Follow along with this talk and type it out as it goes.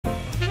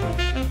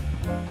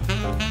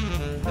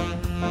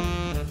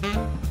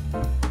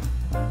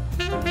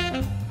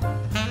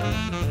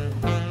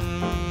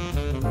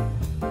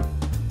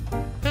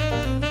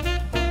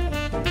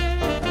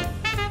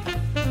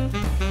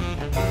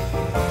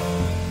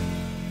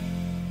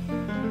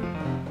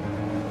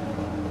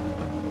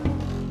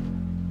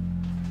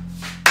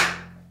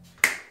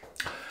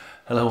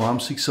Hello, I'm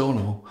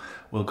Sigsolo.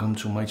 Welcome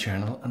to my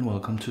channel and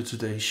welcome to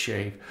today's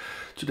shave.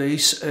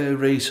 Today's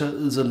razor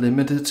is a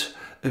limited,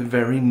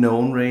 very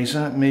known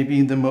razor,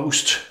 maybe the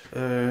most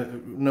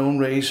known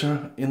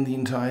razor in the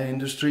entire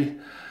industry.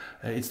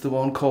 It's the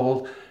one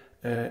called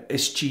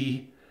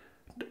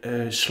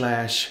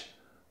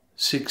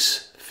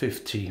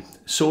SG/650,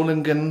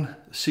 Solingen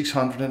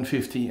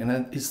 650,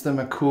 and it's the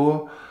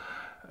Merkur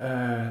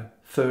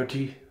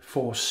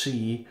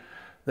 34C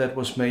that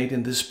was made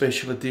in this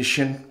special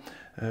edition.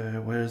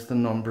 Where's the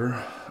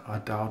number? I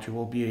doubt you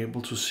will be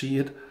able to see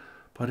it,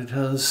 but it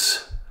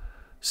has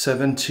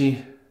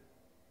 70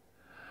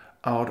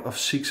 out of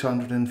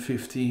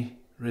 650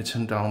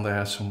 written down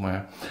there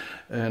somewhere.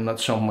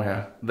 Not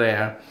somewhere,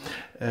 there.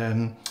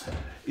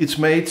 It's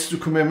made to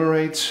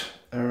commemorate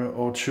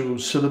or to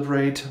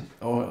celebrate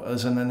or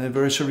as an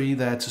anniversary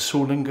that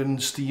Solingen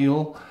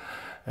steel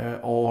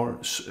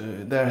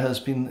there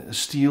has been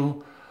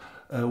steel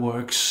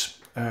works,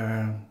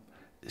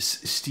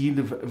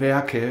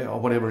 Stilwerke or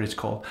whatever it's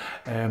called,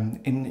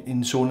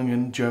 in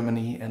Solingen,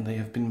 Germany, and they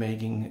have been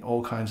making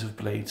all kinds of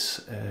blades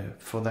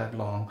for that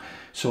long.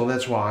 So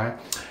that's why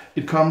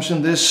it comes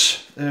in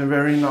this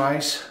very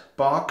nice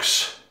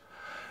box,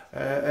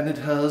 and it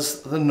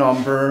has the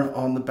number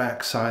on the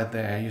back side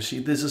there. You see,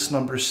 this is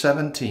number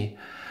 70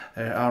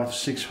 out of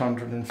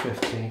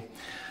 650.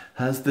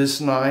 Has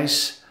this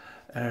nice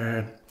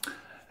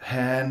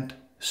hand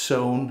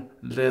sewn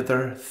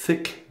leather,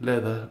 thick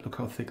leather, look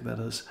how thick that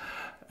is,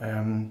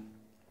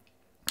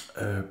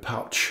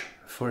 pouch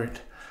for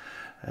it,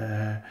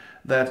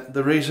 that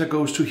the razor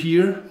goes to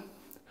here,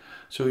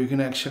 so you can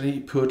actually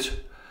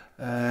put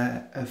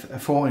a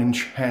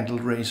 4-inch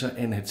handled razor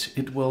in it.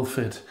 It will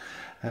fit.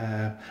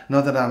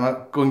 Not that I'm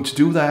not going to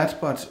do that,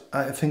 but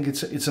I think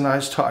it's a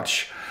nice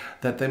touch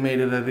that they made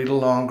it a little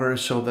longer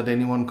so that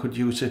anyone could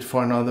use it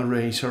for another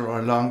razor or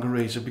a longer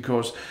razor,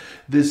 because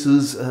this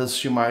is,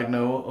 as you might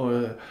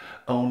know,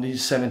 only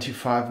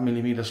 75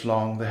 millimeters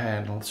long, the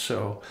handle,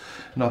 so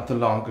not the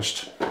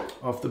longest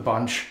of the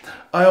bunch.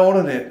 I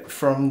ordered it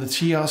from the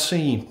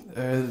TRC,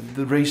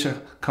 the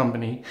razor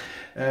company,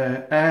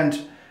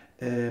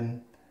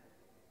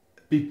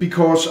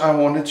 because I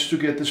wanted to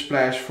get the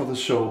splash for the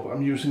soap.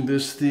 I'm using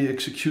this, the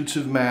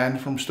Executive Man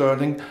from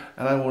Stirling,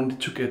 and I wanted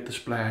to get the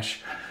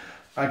splash.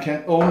 I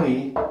can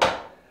only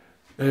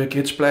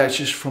get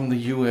splashes from the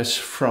US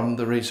from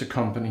the razor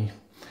company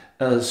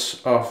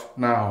as of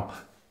now.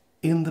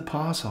 In the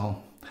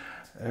parcel,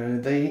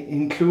 they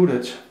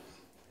included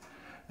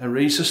a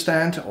razor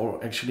stand, or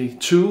actually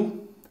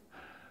two,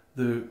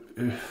 the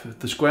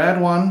squared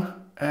one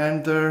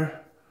and the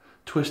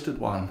twisted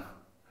one.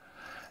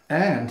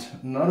 And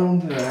not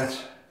only that,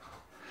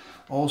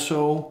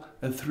 also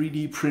a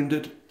 3D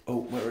printed,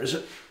 oh, where is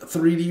it? A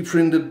 3D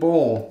printed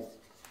ball.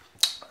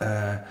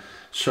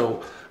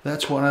 So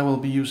that's what I will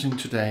be using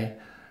today.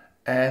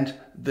 And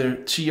the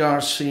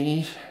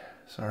TRC,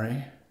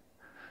 sorry,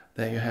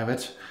 there you have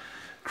it,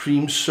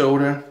 cream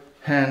soda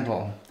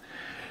handle.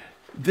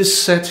 This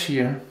set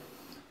here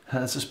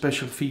has a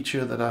special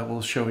feature that I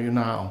will show you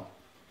now.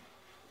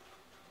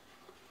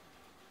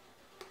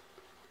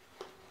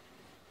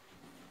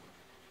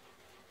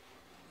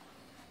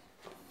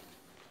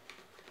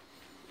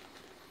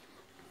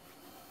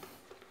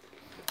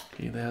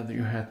 Okay, there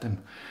you had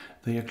them.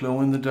 They are glow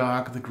in the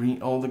dark, the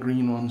green, all the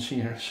green ones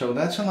here. So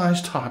that's a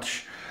nice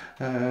touch,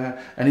 and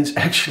it's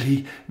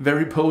actually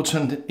very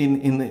potent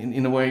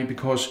in a way,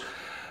 because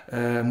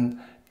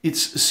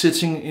it's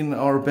sitting in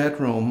our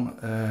bedroom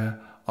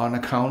on a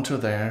counter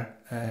there,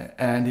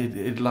 and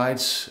it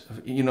lights,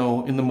 you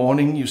know, in the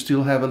morning you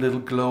still have a little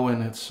glow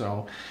in it,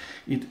 so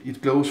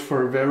it glows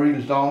for a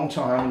very long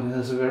time. It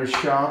has a very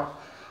sharp,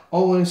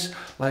 always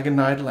like a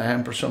night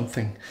lamp or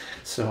something.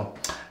 So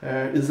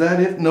is that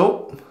it?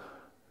 Nope.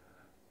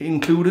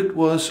 Included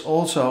was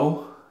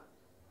also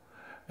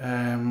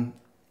a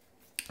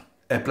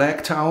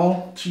black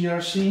towel,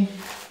 TRC,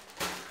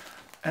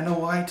 and a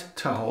white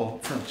towel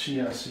from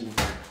TRC.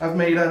 I've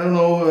made, I don't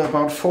know,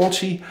 about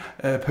 40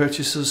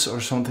 purchases or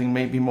something,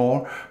 maybe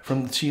more,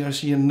 from the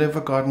TRC, and never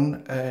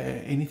gotten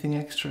anything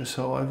extra,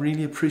 so I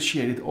really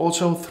appreciate it.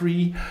 Also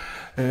 3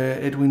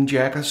 Edwin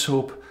Jagger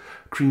soap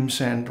cream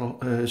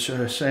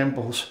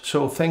samples.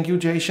 So thank you,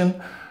 Jason,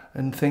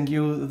 and thank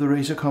you, the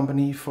razor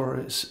company,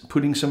 for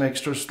putting some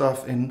extra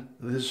stuff in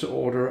this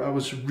order. I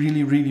was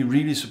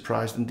really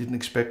surprised and didn't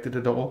expect it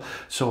at all,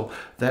 so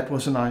that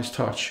was a nice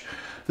touch.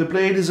 The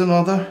blade is a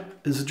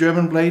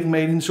German blade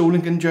made in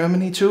Solingen,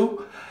 Germany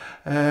too.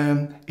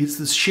 It's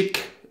the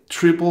Schick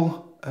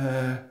triple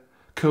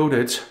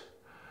coated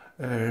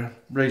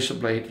razor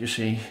blade. You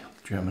see,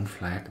 German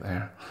flag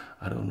there.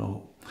 I don't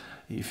know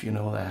if you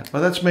know that,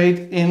 but that's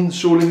made in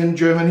Solingen,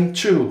 Germany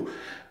too.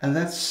 And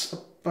that's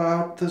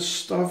about the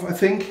stuff, I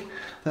think.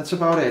 That's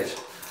about it.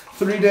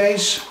 3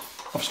 days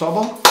of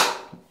stubble.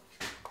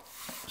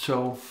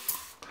 So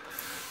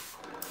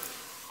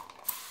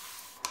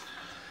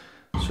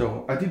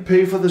I did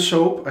pay for the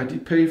soap, I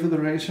did pay for the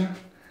razor,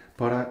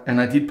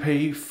 and I did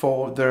pay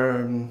for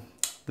the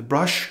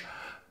brush,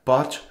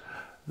 but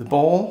the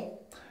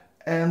ball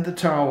and the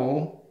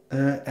towel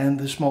and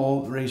the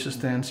small razor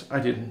stands I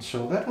didn't.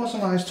 So that was a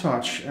nice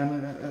touch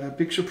and a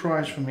big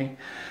surprise for me.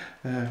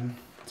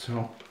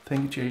 So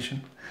thank you,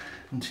 Jason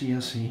and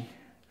TRC.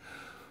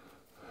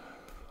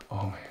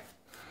 Oh man.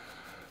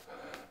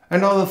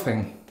 Another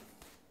thing,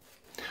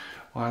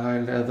 while I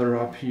lather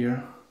up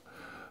here,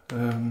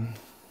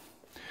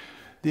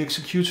 the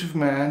executive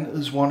man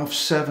is one of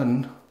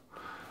 7.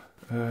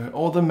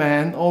 All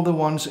the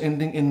ones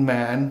ending in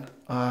man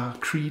are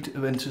Creed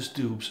Aventus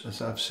dupes,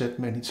 as I've said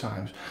many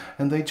times.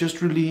 And they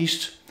just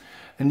released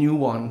a new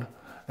one.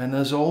 And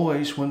as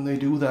always, when they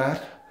do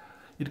that,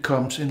 it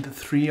comes in the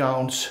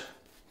 3-ounce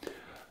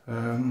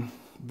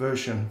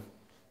version.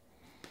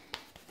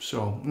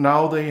 So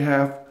now they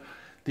have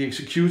the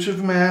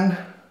executive man,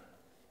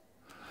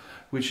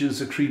 which is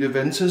a Creed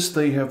Aventus.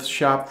 They have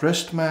sharp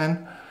dressed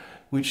man,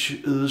 which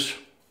is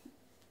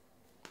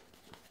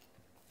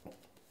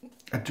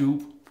a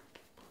dupe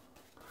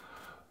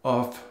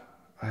of,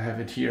 I have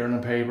it here on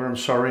the paper, I'm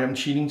sorry, I'm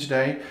cheating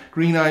today,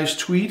 Green Eyes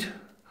Tweed.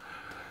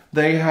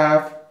 They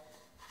have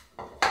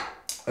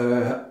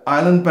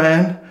Island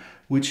Man,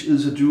 which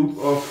is a dupe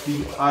of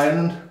the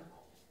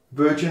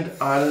Virgin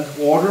Island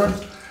Water.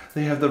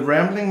 They have the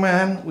Rambling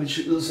Man, which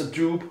is a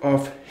dupe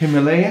of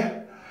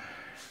Himalaya.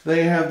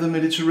 They have the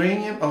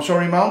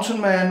Mountain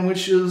Man,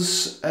 which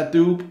is a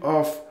dupe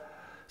of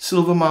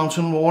Silver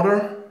Mountain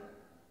Water.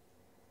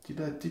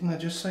 Didn't I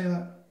just say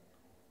that?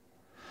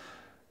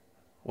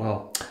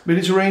 Well,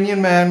 Mediterranean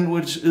Man,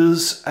 which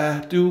is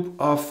a dupe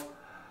of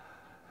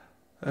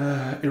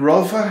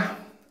Erolfa.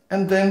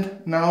 And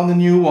then now the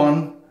new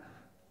one,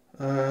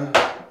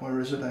 where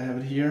is it? I have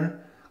it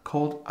here,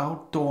 called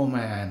Outdoor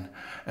Man.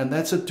 And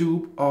that's a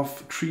dupe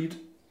of Creed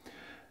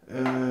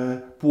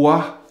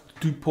Bois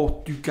du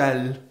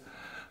Portugal,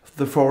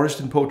 the forest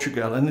in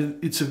Portugal. And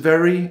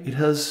it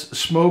has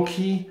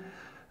smoky,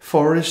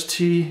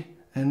 foresty,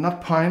 and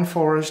not pine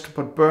forest,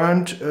 but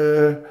burnt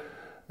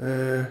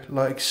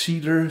like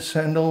cedar,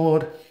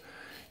 sandalwood.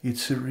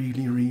 It's a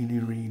really, really,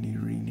 really,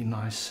 really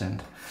nice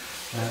scent.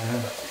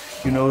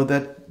 You know,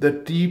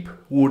 that deep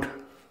wood,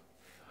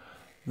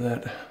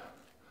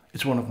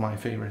 it's one of my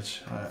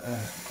favorites.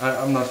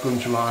 I'm not going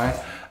to lie.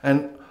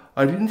 And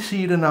I didn't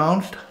see it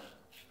announced,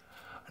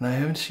 and I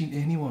haven't seen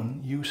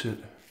anyone use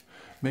it.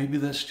 Maybe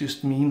that's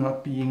just me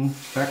not being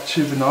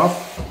active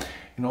enough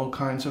in all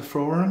kinds of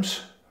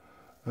forums.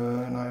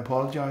 And I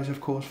apologize, of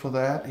course, for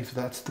that, if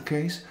that's the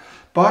case.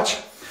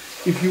 But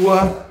if you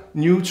are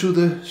new to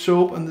the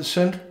soap and the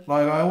scent,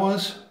 like I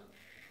was,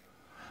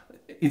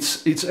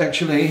 it's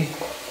actually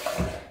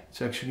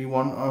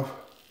one of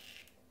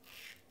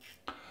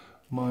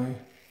my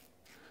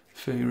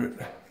favorite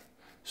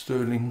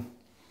Stirling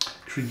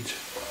Creed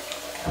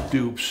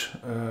dupes.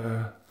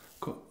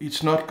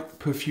 It's not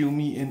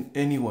perfumey in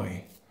any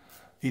way.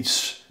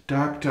 It's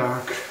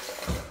dark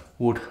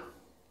wood.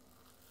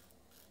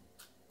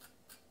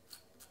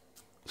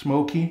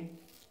 Smoky.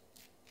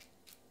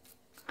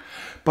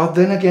 But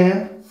then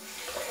again,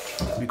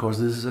 because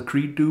this is a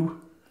Creed dupe,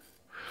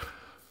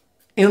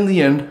 in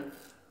the end,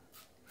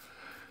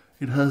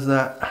 it has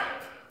that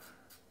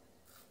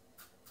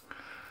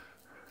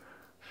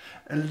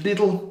a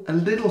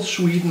little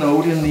sweet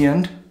note in the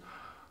end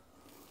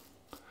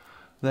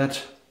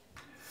that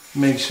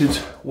makes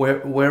it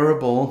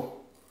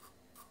wearable,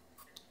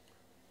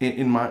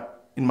 in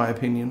my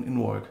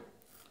opinion,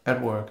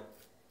 at work.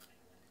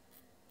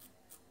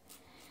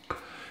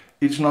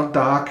 It's not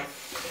dark.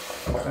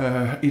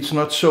 It's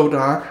not so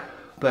dark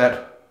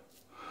that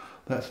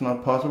that's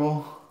not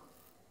possible.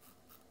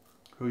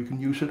 So you can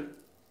use it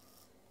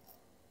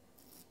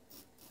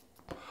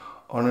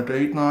on a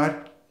date night,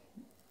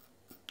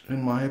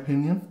 in my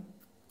opinion.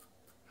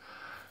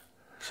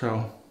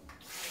 So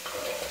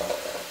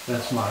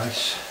that's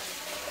nice.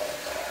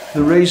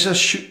 The razor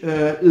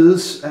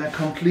is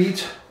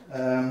complete.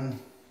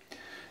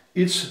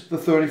 It's the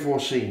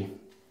 34C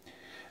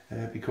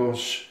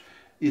because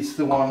it's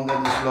the one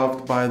that is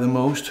loved by the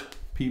most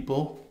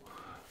people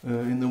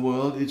in the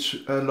world. It's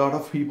a lot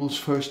of people's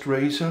first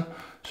razor.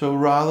 So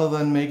rather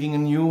than making a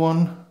new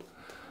one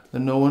that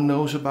no one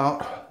knows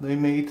about, they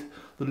made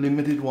the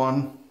limited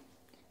one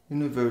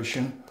in a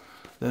version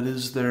that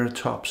is their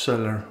top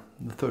seller,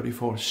 the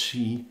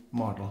 34C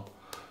model.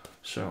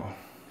 So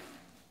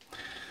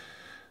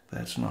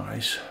that's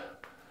nice.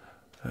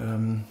 I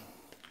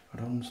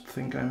don't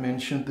think I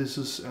mentioned this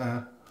is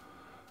a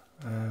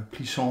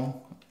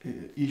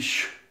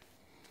Plisson-ish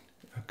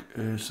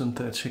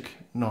synthetic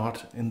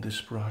knot in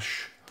this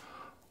brush.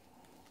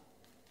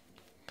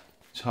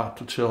 It's hard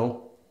to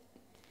tell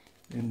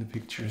in the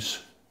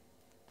pictures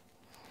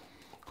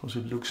because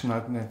it looks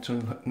like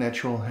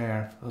natural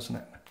hair, doesn't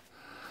it?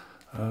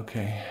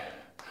 Okay.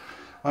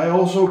 I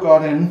also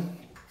got in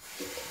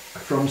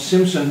from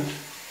Simpson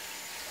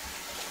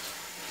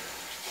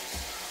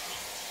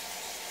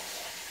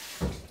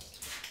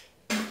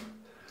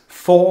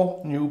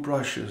four new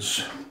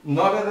brushes,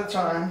 not at a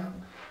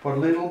time, but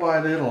little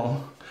by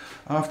little,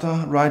 after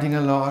writing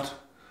a lot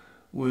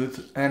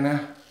with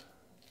Anna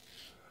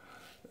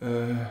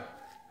in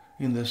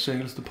in the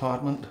sales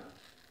department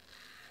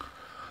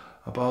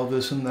about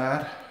this and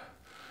that.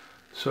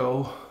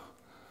 So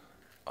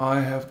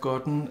I have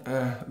gotten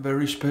a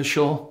very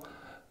special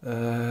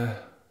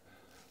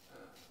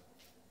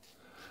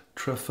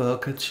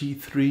Trafalgar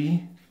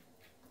T3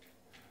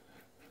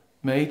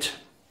 made.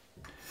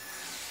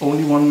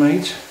 Only one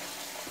made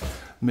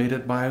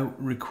it by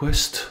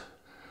request,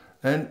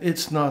 and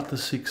it's not the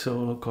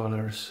sigsolo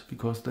colors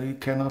because they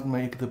cannot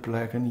make the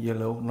black and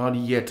yellow, not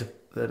yet,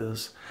 that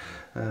is.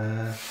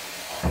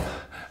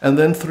 And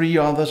then 3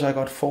 others, I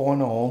got 4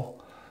 in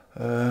all.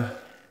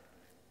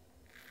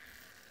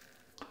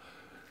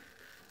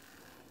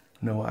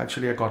 No,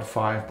 actually I got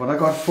 5, but I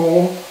got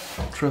 4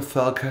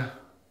 Trafalgar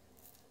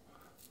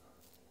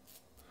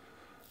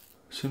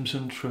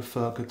Simpson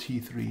Trafalgar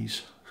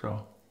T3s,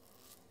 so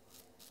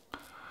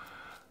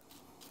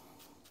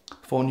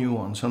 4 new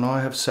ones, so now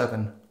I have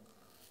 7.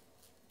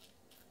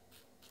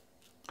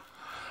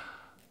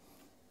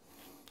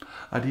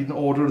 I didn't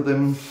order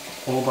them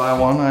all by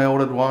one, I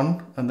ordered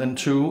 1, and then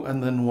 2,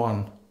 and then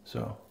 1,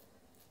 so,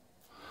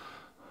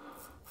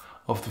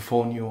 of the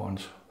 4 new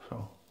ones,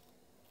 so.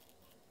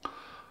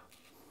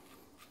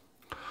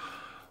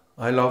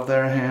 I love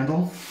their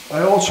handle.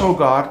 I also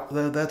got,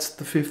 that's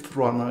the 5th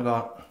one I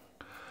got.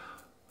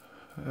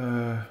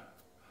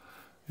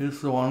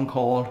 Here's the one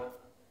called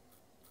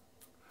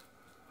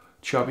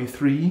Chubby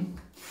 3,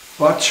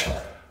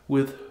 but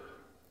with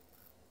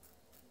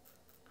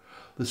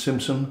the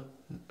Simpson,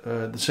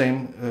 the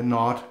same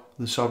knot,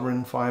 the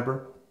sovereign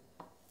fiber,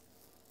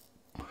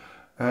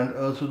 and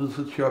also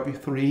the Chubby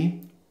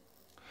 3.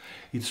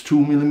 It's 2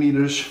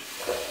 millimeters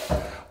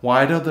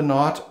wider the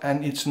knot,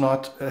 and it's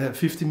not a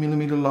 50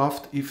 millimeter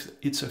loft, if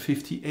it's a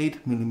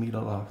 58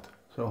 millimeter loft.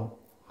 So,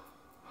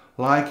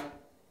 like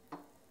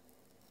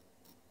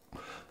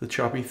the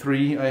Chubby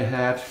 3 I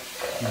had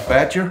in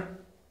Badger,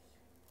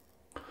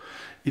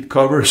 it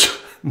covers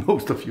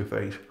most of your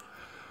face.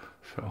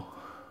 So,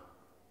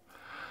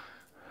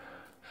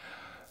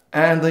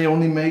 and they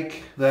only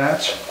make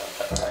that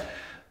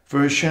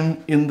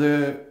version in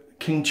the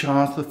King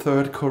Charles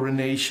III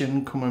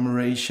coronation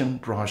commemoration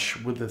brush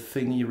with the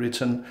thingy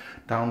written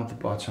down at the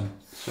bottom.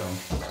 So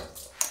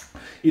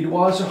it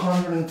was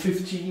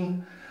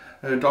 $115,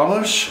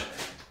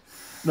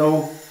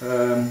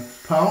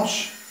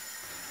 pounds,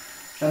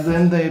 and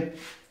then they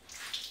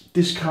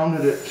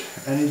discounted it,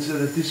 and it's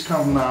at a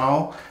discount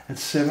now at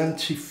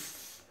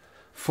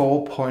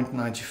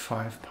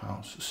 £74.95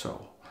 pounds.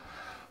 So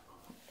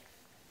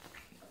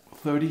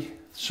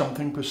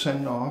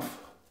 30-something% off.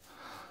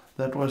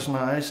 That was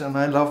nice, and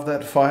I love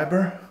that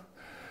fiber,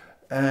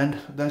 and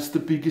that's the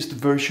biggest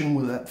version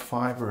with that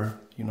fiber,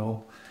 you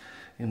know,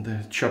 in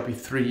the Chubby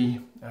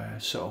 3.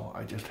 So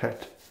I just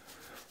had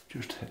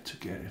to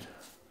get it.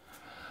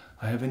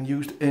 I haven't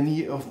used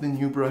any of the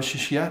new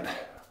brushes yet,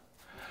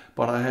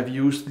 but I have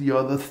used the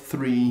other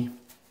 3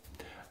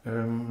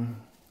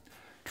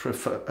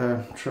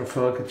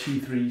 Trafalgar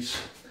T3s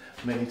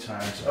many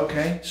times.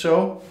 Okay,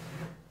 so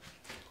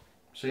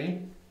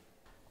see,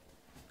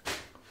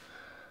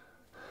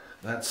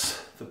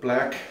 that's the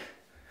black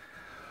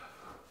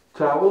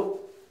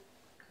towel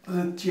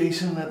that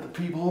Jason and the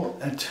people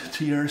at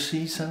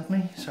TRC sent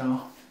me,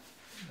 so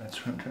that's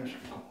fantastic.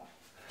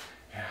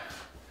 Yeah,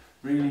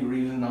 really,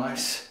 really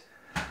nice.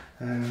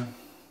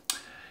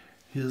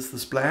 Here's the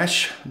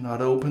splash,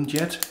 not opened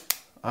yet.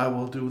 I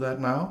will do that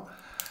now.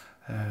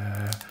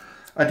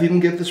 I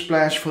didn't get the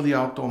splash for the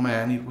Outdoor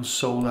Man, it was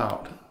sold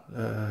out.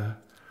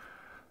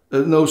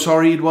 No,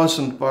 sorry, it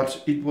wasn't,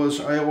 but it was,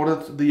 I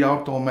ordered the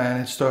Outdoor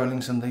Man at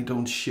Stirling's, and they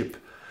don't ship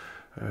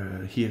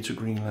here to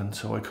Greenland,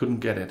 so I couldn't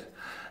get it.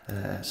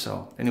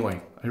 So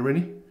anyway, are you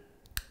ready?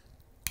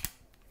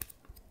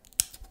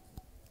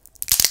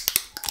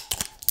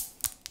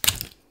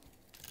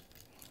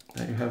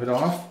 There you have it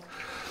off.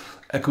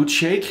 A good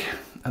shake,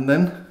 and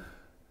then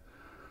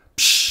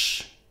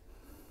psh.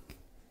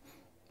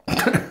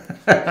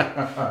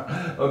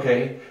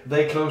 Okay,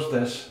 they closed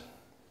this.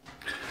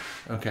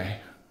 Okay,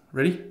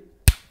 ready?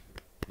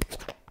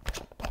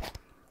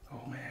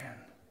 Oh man,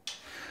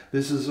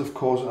 this is of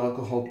course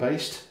alcohol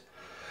based,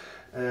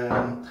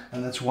 and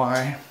that's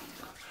why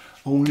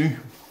only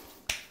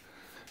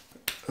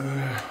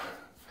the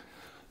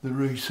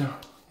Razor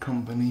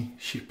company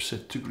ships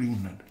it to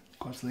Greenland,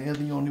 because they are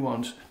the only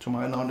ones, to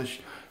my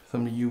knowledge,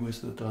 from the US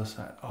that does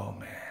that. Oh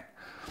man,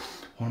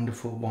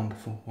 wonderful,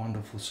 wonderful,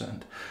 wonderful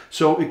scent.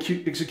 So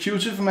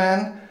executive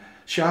man,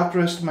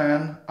 sharp-dressed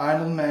man,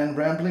 island man,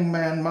 rambling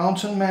man,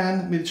 mountain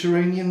man,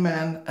 Mediterranean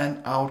man,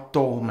 and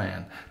outdoor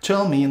man.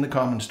 Tell me in the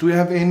comments, do you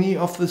have any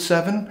of the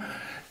 7?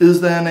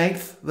 Is there an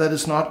 8th that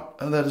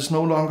is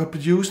no longer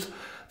produced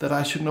that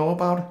I should know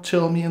about?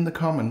 Tell me in the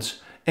comments.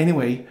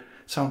 Anyway,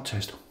 sound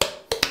test.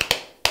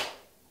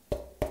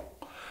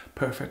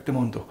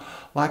 Perfectamundo.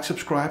 Like,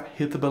 subscribe,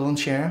 hit the bell and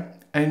share.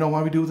 And you know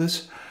why we do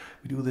this?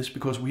 We do this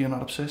because we are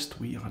not obsessed,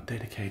 we are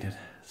dedicated.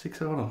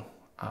 Sigsolo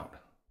out.